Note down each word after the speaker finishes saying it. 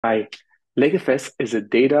Hi, lakeFS is a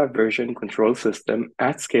data version control system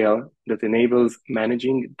at scale that enables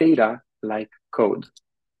managing data like code.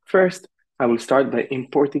 First, I will start by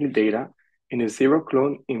importing data in a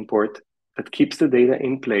zero-clone import that keeps the data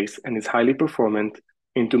in place and is highly performant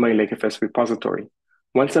into my lakeFS repository.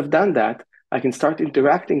 Once I've done that, I can start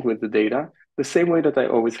interacting with the data the same way that I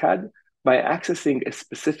always had by accessing a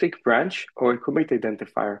specific branch or a commit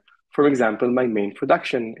identifier, for example, my main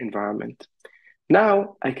production environment.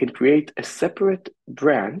 Now I can create a separate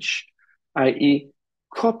branch, i.e.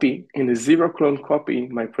 copy in a zero clone copy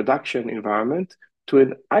my production environment to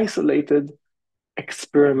an isolated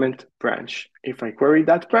experiment branch. If I query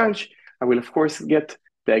that branch, I will of course get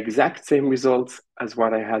the exact same results as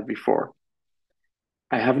what I had before.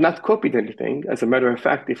 I have not copied anything. As a matter of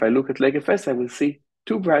fact, if I look at lakeFS, I will see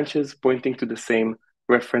two branches pointing to the same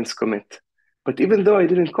reference commit. But even though I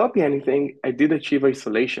didn't copy anything, I did achieve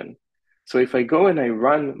isolation. So if I go and I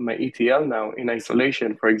run my ETL now in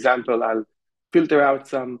isolation, for example, I'll filter out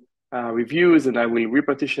some reviews and I will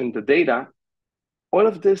repartition the data. All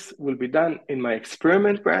of this will be done in my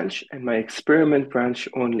experiment branch and my experiment branch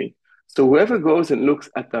only. So whoever goes and looks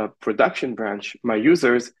at the production branch, my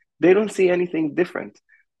users, they don't see anything different.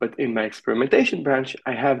 But in my experimentation branch,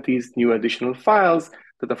 I have these new additional files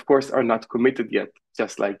that of course are not committed yet,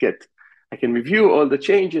 just like Git. I can review all the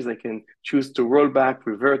changes. I can choose to roll back,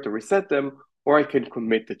 revert, or reset them, or I can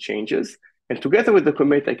commit the changes. And together with the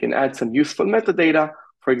commit, I can add some useful metadata,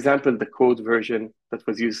 for example, the code version that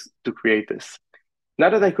was used to create this. Now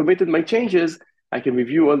that I committed my changes, I can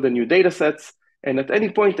review all the new data sets. And at any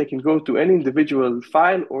point, I can go to any individual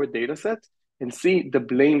file or data set and see the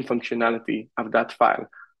blame functionality of that file.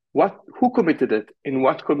 Who committed it? In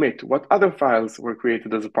what commit? What other files were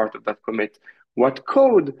created as a part of that commit? What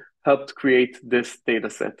code helped create this data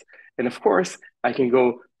set? And of course, I can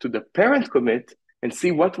go to the parent commit and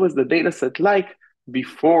see what was the data set like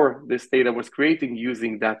before this data was creating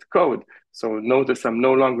using that code. So notice I'm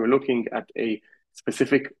no longer looking at a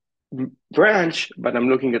specific branch, but I'm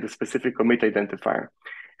looking at a specific commit identifier.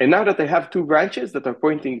 And now that I have two branches that are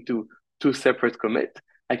pointing to two separate commit,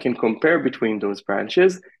 I can compare between those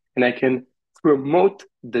branches and I can promote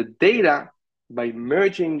the data by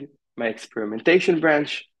merging my experimentation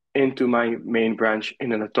branch into my main branch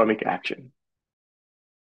in an atomic action.